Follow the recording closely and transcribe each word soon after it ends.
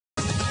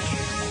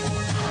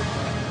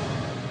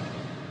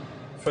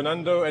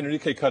Fernando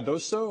Enrique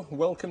Cardoso,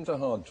 welcome to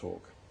Hard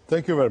Talk.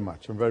 Thank you very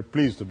much. I'm very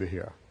pleased to be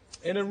here.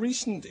 In a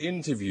recent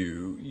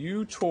interview,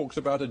 you talked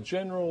about a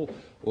general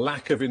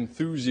lack of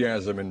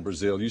enthusiasm in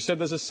Brazil. You said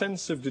there's a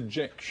sense of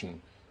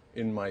dejection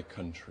in my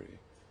country.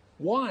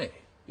 Why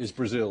is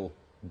Brazil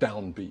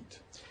downbeat?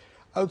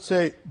 I would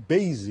say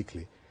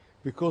basically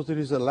because there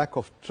is a lack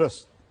of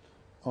trust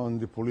on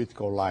the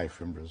political life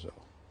in Brazil.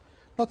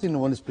 Not in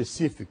one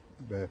specific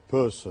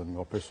person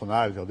or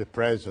personality or the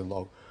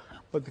president,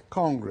 but the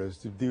Congress,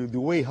 the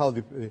way how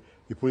the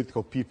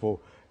political people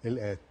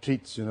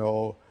treats,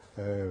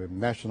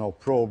 national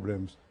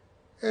problems,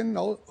 and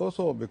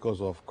also because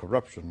of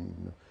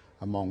corruption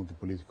among the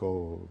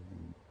political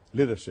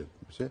leadership.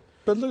 You see?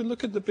 But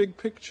look at the big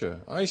picture.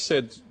 I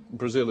said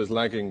Brazil is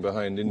lagging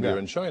behind India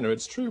and China.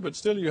 It's true, but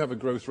still you have a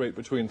growth rate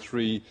between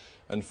 3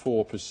 and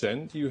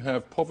 4%. You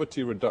have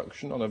poverty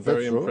reduction on a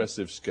very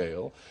impressive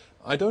scale.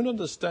 I don't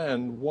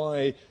understand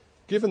why,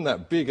 given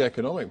that big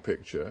economic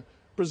picture,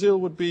 Brazil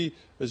would be,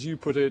 as you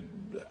put it,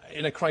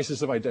 in a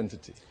crisis of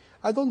identity.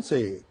 I don't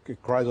say a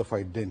crisis of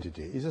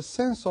identity. It's a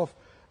sense of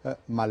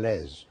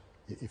malaise,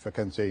 if I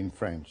can say in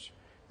French.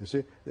 You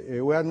see,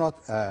 we are not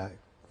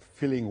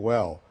feeling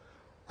well.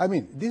 I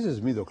mean, this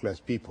is middle-class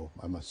people,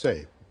 I must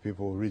say.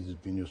 People who read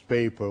the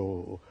newspaper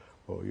or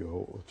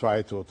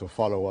try to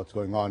follow what's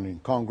going on in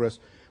Congress.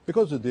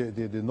 Because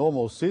the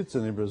normal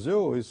citizen in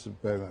Brazil is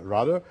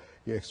rather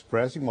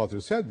expressing what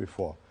you said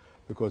before.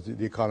 Because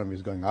the economy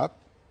is going up.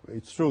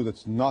 It's true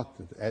that's not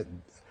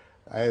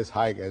as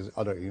high as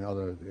in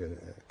other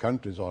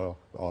countries or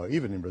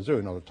even in Brazil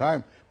in other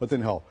time. But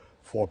anyhow,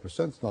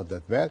 4% is not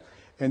that bad.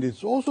 And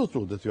it's also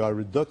true that you are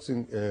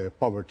reducing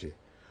poverty.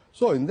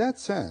 So in that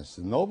sense,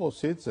 the normal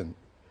citizen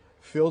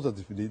feels that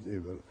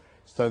the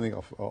standing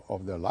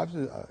of their lives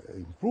is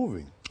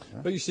improving.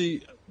 But you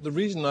see, the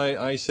reason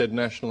I said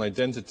national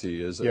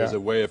identity as a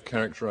way of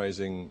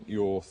characterizing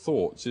your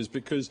thoughts is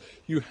because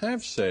you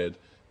have said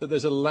that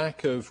there's a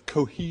lack of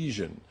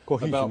cohesion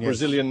about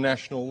Brazilian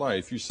national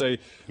life. You say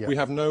we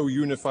have no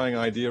unifying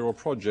idea or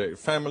project.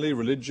 Family,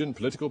 religion,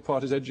 political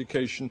parties,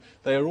 education,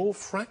 they are all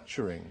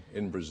fracturing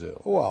in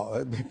Brazil.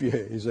 Well, maybe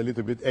it's a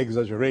little bit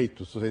exaggerated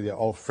to say they're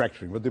all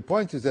fracturing. But the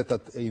point is that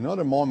in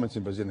other moments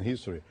in Brazilian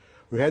history,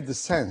 we had the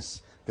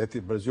sense that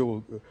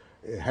Brazil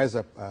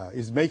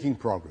is making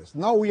progress.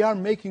 Now we are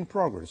making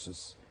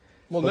progresses.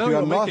 Well, now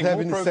you're making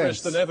more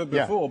progress than ever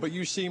before, but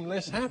you seem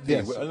less happy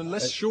and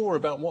less sure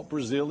about what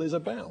Brazil is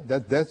about.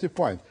 That's the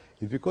point.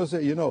 It's because,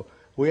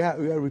 we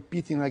are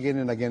repeating again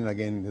and again and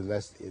again in the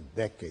last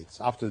decades,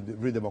 after the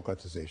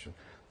redemocratization,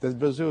 that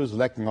Brazil is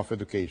lacking of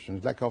education,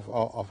 lack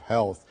of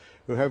health.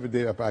 We have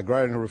the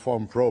agrarian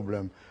reform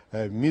problem,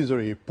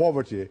 misery,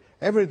 poverty,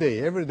 every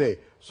day.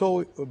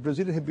 So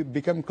Brazil have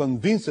become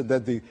convinced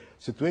that the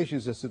situation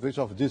is a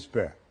situation of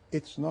despair.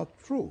 It's not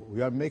true.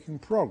 We are making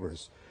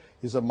progress.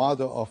 It's a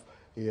matter of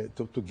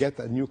to get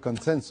a new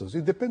consensus.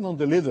 It depends on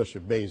the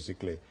leadership,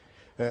 basically.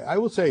 I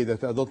would say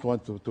that I don't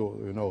want to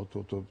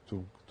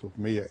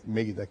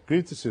make that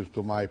criticism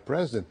to my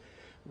president.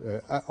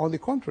 On the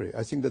contrary,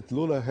 I think that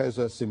Lula has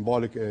a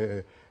symbolic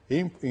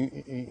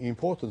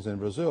importance in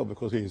Brazil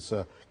because he's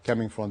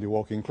coming from the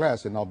working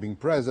class and now being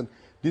president.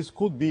 This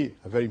could be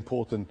a very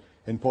important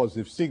and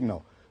positive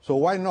signal. So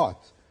why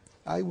not?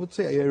 I would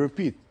say, I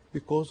repeat,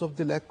 because of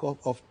the lack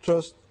of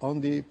trust on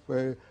the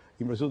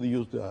in Brazil, they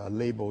use a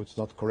label, it's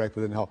not correct,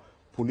 but anyhow,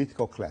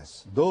 political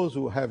class. Those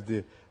who have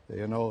the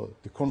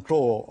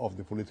control of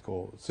the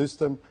political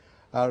system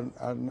are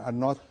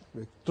not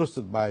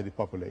trusted by the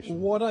population.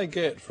 What I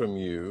get from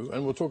you,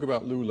 and we'll talk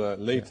about Lula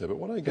later, but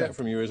what I get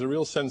from you is a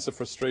real sense of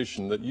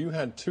frustration that you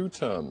had 2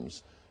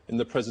 terms in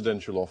the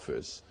presidential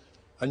office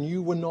and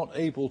you were not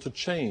able to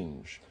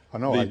change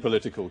the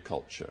political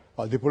culture.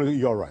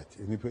 You're right.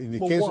 In the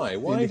case, why?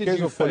 Why in the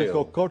case of fail?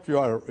 Political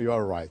culture, you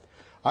are right.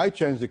 I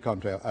changed the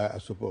country, I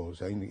suppose.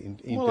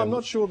 I'm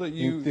not sure that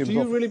you... Do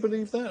you really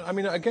believe that? I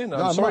mean, again,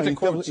 I'm sorry to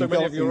quote so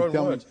many of your own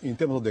words. In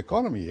terms of the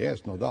economy,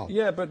 yes, no doubt.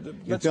 Yeah, but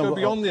let's go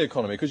beyond the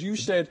economy, because you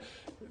said...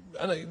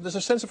 And there's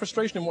a sense of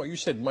frustration in what you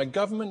said. My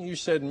government, you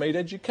said, made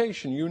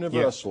education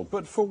universal.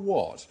 But for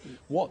what?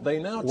 What they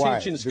now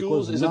teach in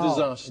schools is a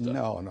disaster.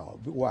 No.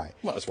 Why?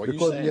 Well, that's what you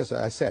said. Yes,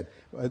 I said.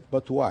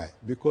 But why?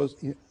 Because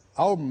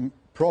our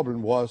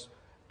problem was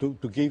to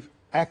give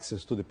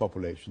access to the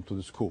population, to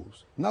the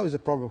schools. Now it's a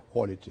problem of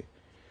quality.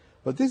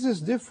 But this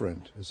is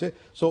different. You see?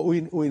 So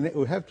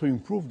we have to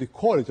improve the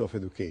quality of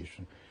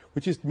education,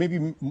 which is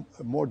maybe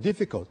more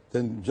difficult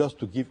than just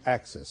to give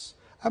access.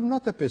 I'm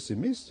not a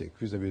pessimistic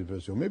vis-à-vis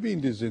Brazil. Maybe in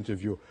this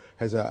interview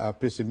has a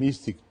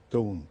pessimistic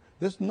tone.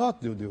 That's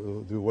not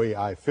the way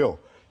I feel.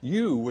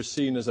 You were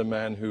seen as a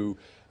man who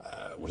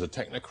was a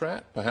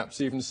technocrat, perhaps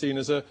even seen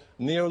as a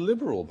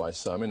neoliberal by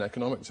some in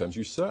economic terms.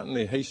 You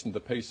certainly hastened the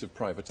pace of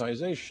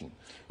privatization.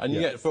 And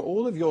yet, for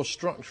all of your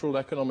structural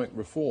economic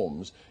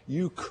reforms,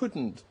 you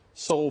couldn't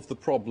solve the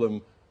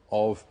problem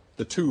of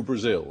the 2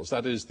 Brazils.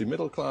 That is, the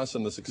middle class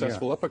and the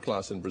successful upper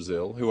class in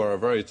Brazil, who are a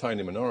very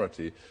tiny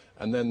minority,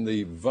 and then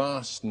the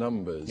vast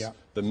numbers,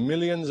 the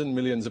millions and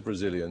millions of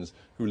Brazilians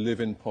who live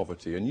in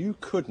poverty. And you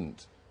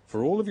couldn't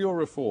for all of your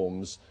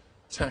reforms,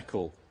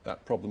 tackle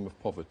that problem of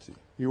poverty?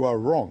 You are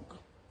wrong.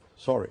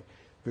 Sorry.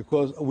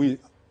 Because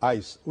I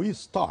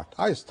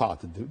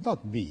started,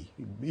 not me,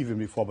 even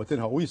before, but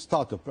anyhow, we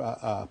started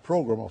a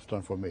program of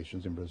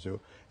transformations in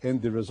Brazil,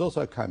 and the results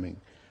are coming.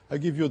 I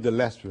give you the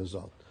last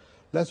result.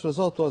 Last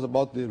result was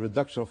about the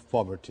reduction of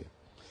poverty.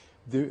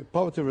 The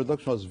poverty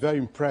reduction was very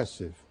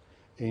impressive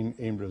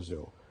in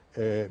Brazil.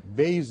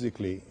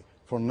 Basically,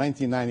 from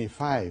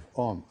 1995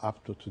 on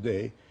up to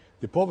today,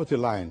 the poverty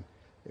line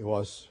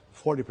was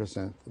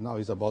 40%, now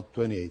it's about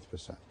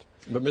 28%.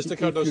 But Mr.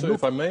 Cardoso,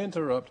 if I may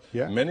interrupt,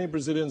 yeah? Many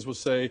Brazilians will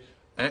say,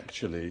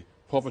 actually,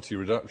 poverty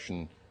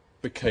reduction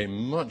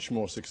became much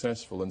more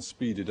successful and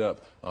speeded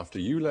up after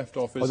you left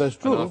office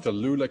and after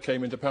Lula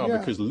came into power,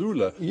 because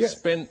Lula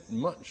spent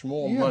much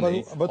more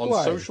money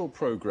on social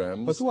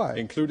programs,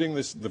 including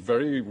the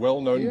very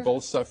well-known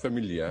Bolsa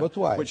Familiar,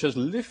 which has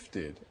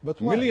lifted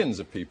millions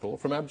of people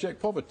from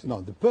abject poverty. No,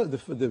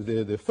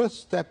 the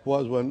first step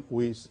was when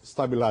we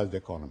stabilized the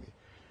economy.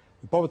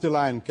 The poverty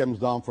line comes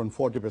down from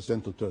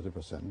 40% to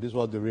 30%. This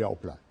was the real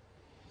plan.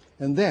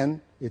 And then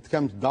it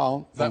comes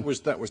down. That was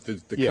the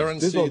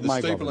currency, the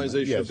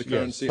stabilization of the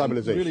currency,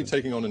 and really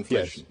taking on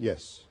inflation.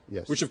 Yes.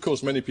 Which, of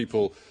course, many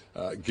people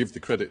give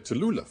the credit to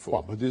Lula for.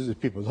 Well, but this is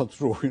people not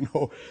true. You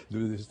know,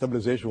 the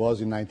stabilization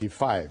was in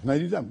 '95.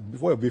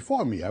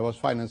 Before me, I was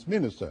finance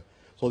minister,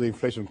 so the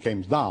inflation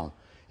came down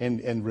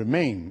and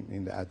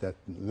remained at that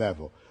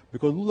level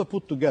because Lula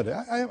put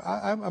together.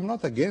 I'm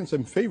not against.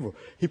 I'm in favor.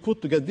 He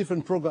put together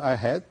different programs I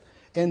had.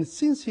 And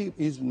since he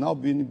is now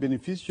being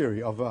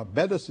beneficiary of a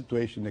better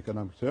situation in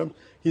economic terms,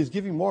 he's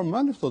giving more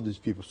money to these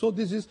people. So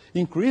this is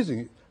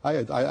increasing. I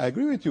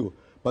agree with you,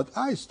 but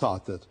I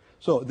started.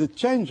 So the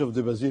change of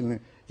the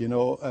Brazilian,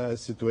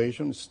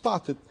 situation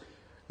started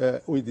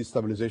with the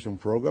stabilization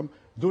program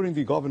during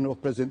the government of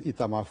President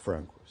Itamar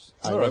Franco.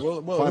 All right.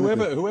 Well,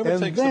 whoever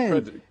takes the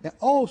credit.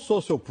 All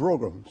social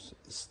programs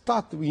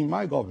start in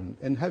my government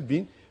and have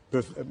been.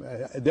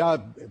 They are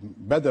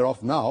better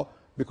off now.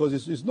 Because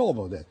it's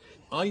normal that.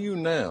 Are you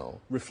now,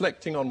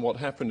 reflecting on what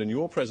happened in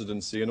your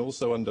presidency and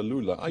also under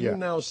Lula, are you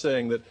now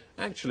saying that,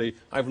 actually,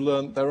 I've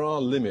learned there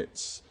are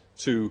limits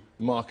to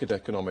market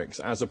economics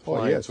as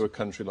applied to a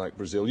country like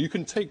Brazil? You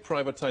can take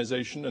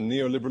privatization and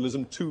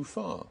neoliberalism too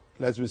far.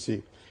 Let me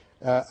see.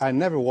 I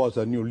never was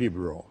a new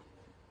liberal,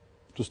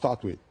 to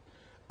start with.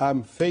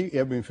 I'm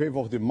in favor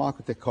of the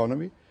market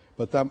economy,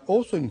 but I'm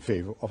also in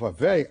favor of a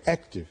very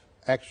active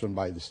action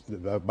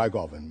by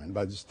government,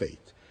 by the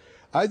state.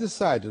 I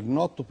decided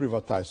not to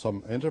privatize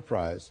some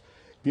enterprise.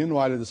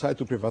 Meanwhile, I decided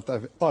to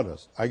privatize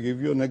others. I give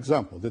you an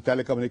example, the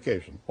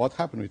telecommunication. What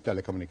happened with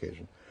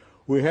telecommunication?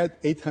 We had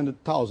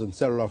 800,000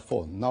 cellular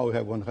phones. Now we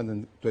have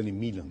 120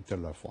 million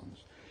cellular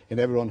phones.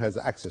 And everyone has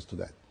access to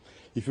that.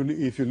 If you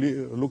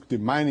look at the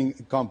mining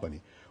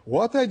company,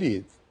 what I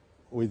did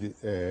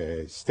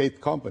with state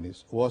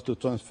companies was to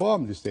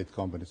transform the state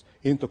companies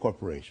into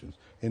corporations.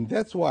 And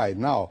that's why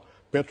now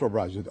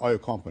Petrobras, the oil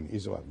company,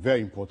 is a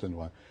very important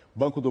one.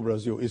 Banco do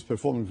Brasil is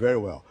performing very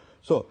well.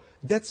 So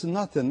that's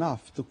not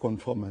enough to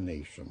conform a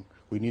nation.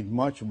 We need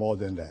much more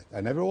than that.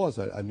 I never was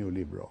a new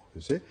liberal, you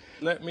see.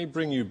 Let me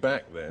bring you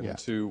back then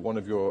to one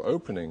of your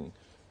opening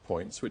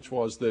points, which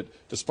was that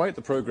despite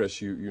the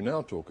progress you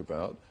now talk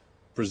about,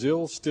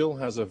 Brazil still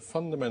has a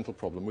fundamental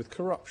problem with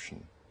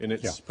corruption in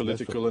its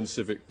political and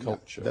civic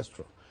culture. That's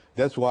true.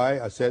 That's why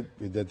I said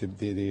that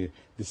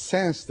the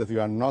sense that we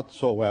are not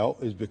so well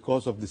is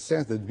because of the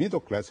sense that the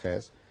middle class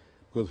has,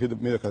 because the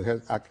middle class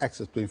has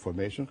access to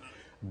information,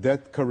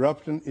 that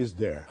corruption is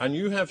there. And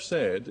you have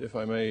said, if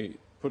I may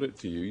put it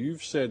to you,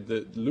 you've said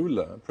that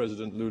Lula,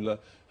 President Lula,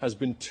 has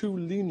been too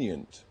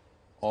lenient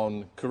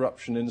on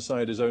corruption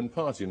inside his own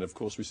party. And of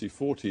course we see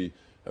 40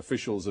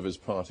 officials of his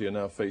party are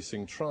now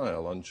facing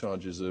trial on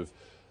charges of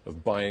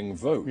buying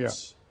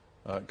votes,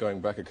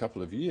 going back a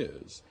couple of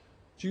years.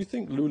 Do you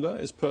think Lula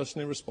is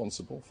personally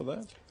responsible for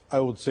that? I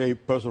would say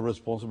personally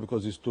responsible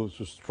because he's too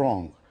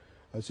strong.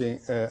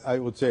 I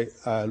would say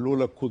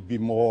Lula could be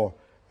more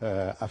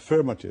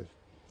affirmative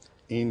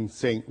in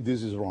saying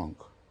this is wrong.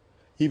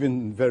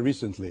 Even very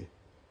recently,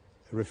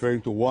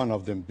 referring to one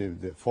of them,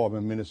 the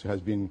former minister has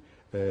been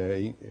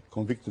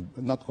convicted,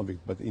 not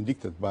convicted, but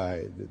indicted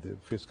by the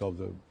fiscal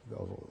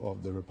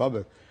of the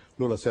Republic.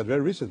 Lula said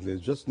very recently,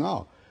 just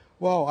now,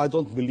 well, I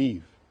don't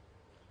believe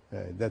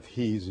that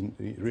he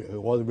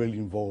was really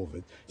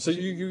involved. So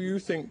you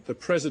think the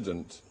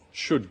president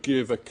should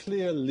give a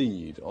clear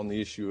lead on the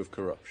issue of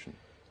corruption?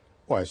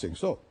 Well, I think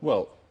so.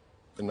 Well,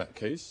 in that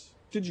case,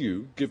 did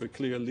you give a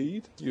clear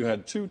lead? You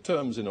had 2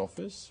 terms in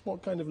office.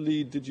 What kind of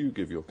lead did you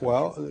give your country?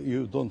 Well,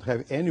 you don't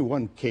have any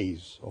one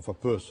case of a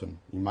person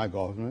in my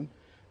government,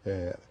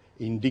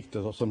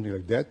 indicted or something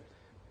like that,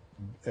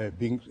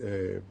 being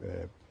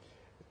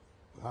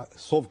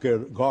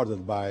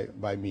safeguarded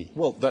by me.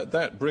 Well,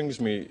 that brings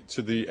me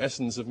to the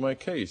essence of my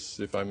case,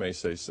 if I may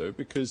say so,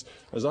 because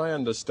as I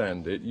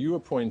understand it, you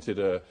appointed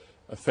a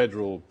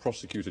federal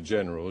prosecutor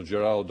general,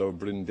 Geraldo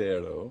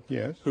Brindero,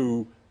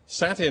 who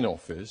sat in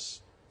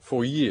office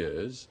for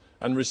years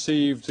and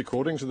received,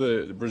 according to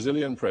the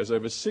Brazilian press,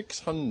 over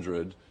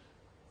 600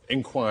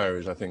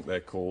 inquiries, I think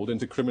they're called,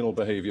 into criminal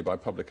behavior by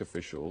public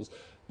officials.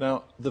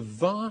 Now, the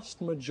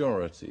vast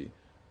majority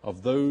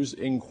of those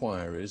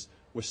inquiries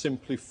were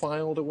simply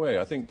filed away.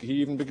 I think he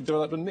even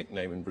developed a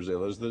nickname in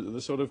Brazil as the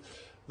sort of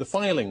the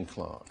filing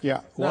clerk.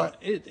 Yeah. Now,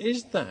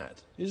 is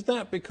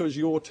that because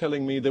you're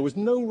telling me there was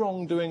no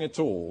wrongdoing at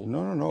all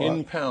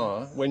in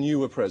power when you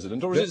were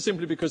president, or is it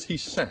simply because he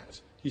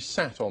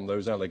sat on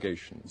those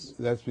allegations?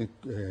 Let me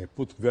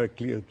put very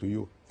clear to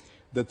you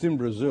that in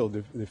Brazil,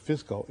 the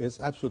fiscal is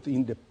absolutely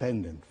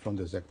independent from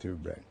the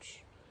executive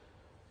branch.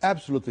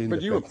 Absolutely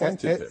independent. But you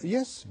appointed him.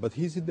 Yes, but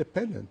he's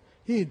independent.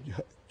 He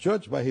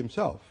judged by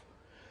himself.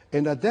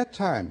 And at that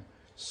time,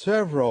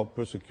 several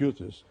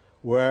prosecutors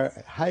were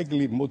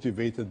highly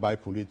motivated by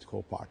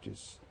political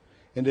parties.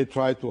 And they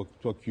tried to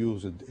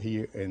accuse it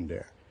here and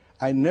there.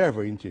 I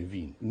never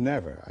intervened,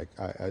 never,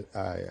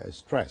 I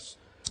stress,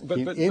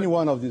 in any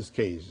one of these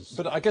cases.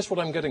 But I guess what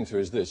I'm getting to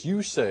is this.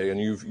 You say, and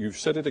you've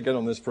said it again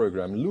on this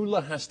program,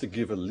 Lula has to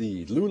give a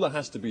lead. Lula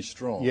has to be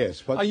strong.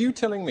 Yes, but... Are you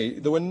telling me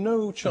there were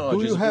no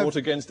charges brought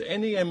against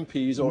any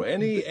MPs or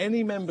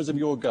any members of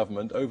your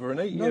government over an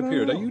 8-year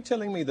period? No. Are you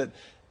telling me that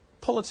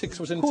politics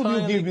was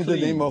entirely Could you give me clean?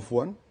 the name of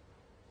one?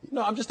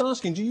 No, I'm just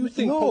asking, do you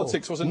think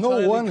politics was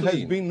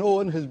entirely clean? No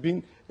one has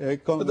been...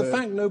 but the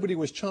fact nobody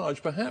was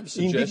charged perhaps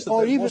suggests that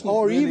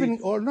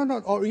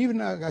or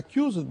even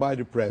accused by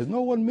the press.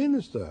 No one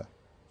minister.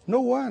 No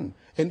one.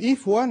 And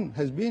if one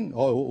has been,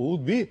 or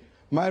would be,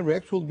 my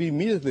reaction would be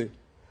immediately,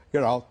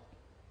 get out.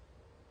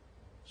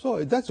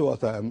 So that's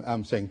what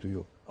I'm saying to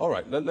you. All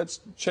right, let's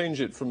change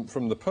it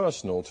from the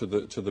personal to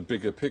the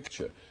bigger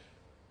picture.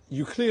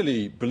 You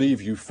clearly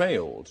believe you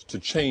failed to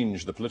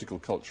change the political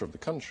culture of the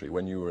country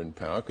when you were in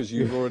power, because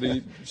you've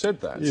already said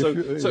that.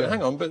 So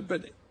hang on,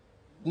 but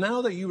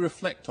now that you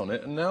reflect on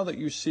it, and now that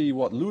you see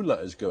what Lula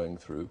is going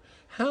through,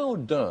 how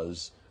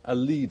does a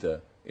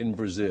leader in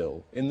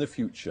Brazil in the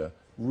future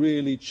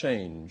really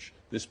change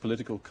this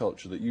political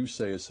culture that you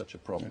say is such a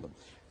problem?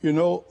 You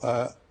know,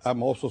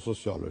 I'm also a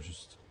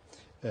sociologist.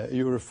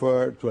 You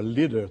refer to a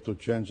leader to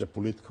change a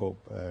political...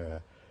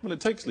 well,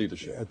 it takes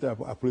leadership.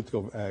 A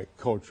political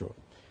culture.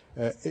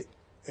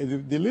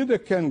 The leader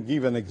can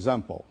give an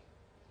example,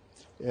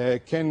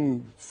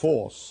 can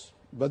force,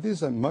 but this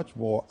is a much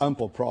more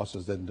ample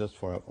process than just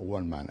for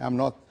one man. I'm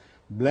not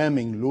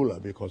blaming Lula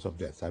because of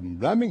that. I'm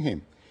blaming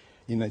him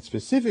in a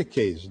specific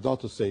case, not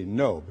to say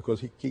no,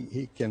 because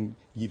he can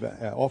give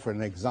offer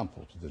an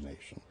example to the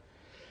nation.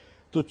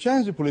 To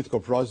change the political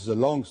process is a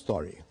long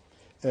story.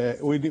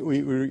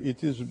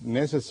 It is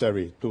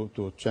necessary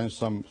to change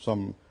some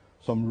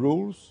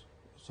rules,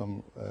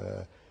 some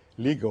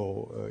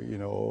legal,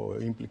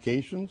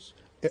 implications,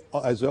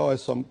 as well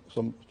as some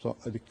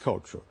the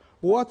culture.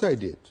 What I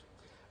did,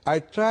 I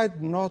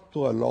tried not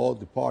to allow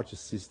the party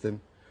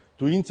system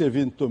to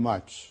intervene too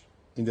much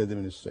in the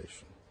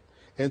administration,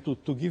 and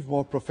to give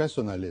more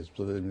professionalism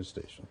to the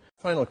administration.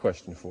 Final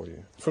question for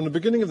you. From the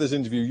beginning of this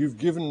interview, you've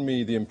given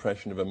me the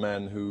impression of a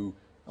man who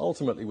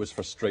ultimately was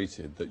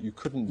frustrated that you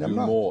couldn't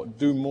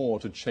do more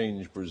to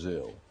change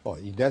Brazil. Oh,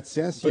 in that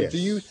sense, but yes. Do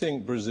you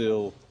think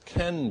Brazil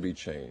can be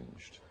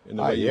changed in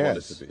the way you want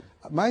it to be?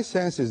 My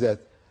sense is that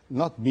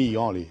not me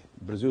only.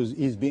 Brazil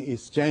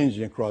is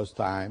changing across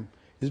time.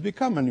 It's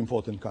become an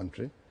important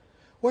country.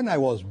 When I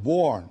was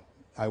born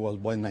in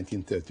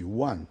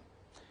 1931.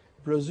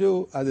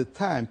 Brazil at the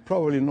time,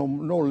 probably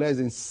no less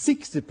than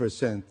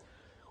 60%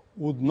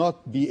 would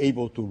not be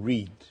able to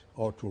read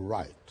or to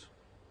write.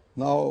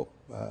 Now,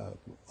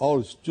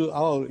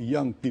 all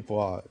young people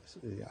are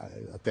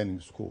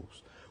attending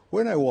schools.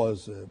 When I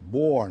was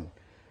born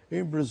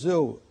in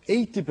Brazil,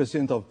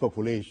 80% of the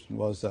population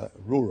was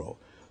rural.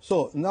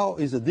 So now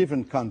it's a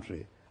different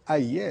country.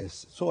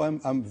 Yes, so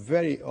I'm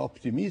very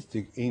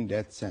optimistic in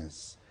that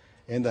sense.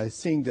 And I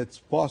think that's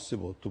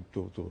possible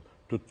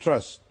to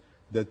trust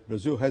that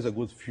Brazil has a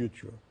good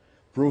future,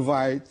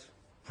 provide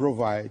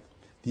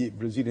the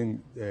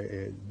Brazilian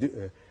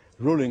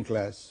ruling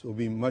class will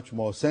be much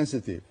more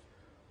sensitive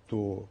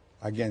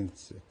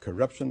against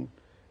corruption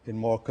and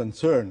more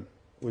concerned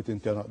with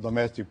internal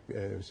domestic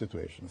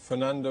situation.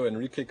 Fernando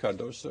Henrique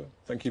Cardoso,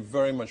 thank you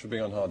very much for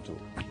being on Hard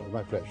Talk.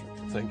 My pleasure.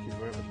 Thank you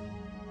very much.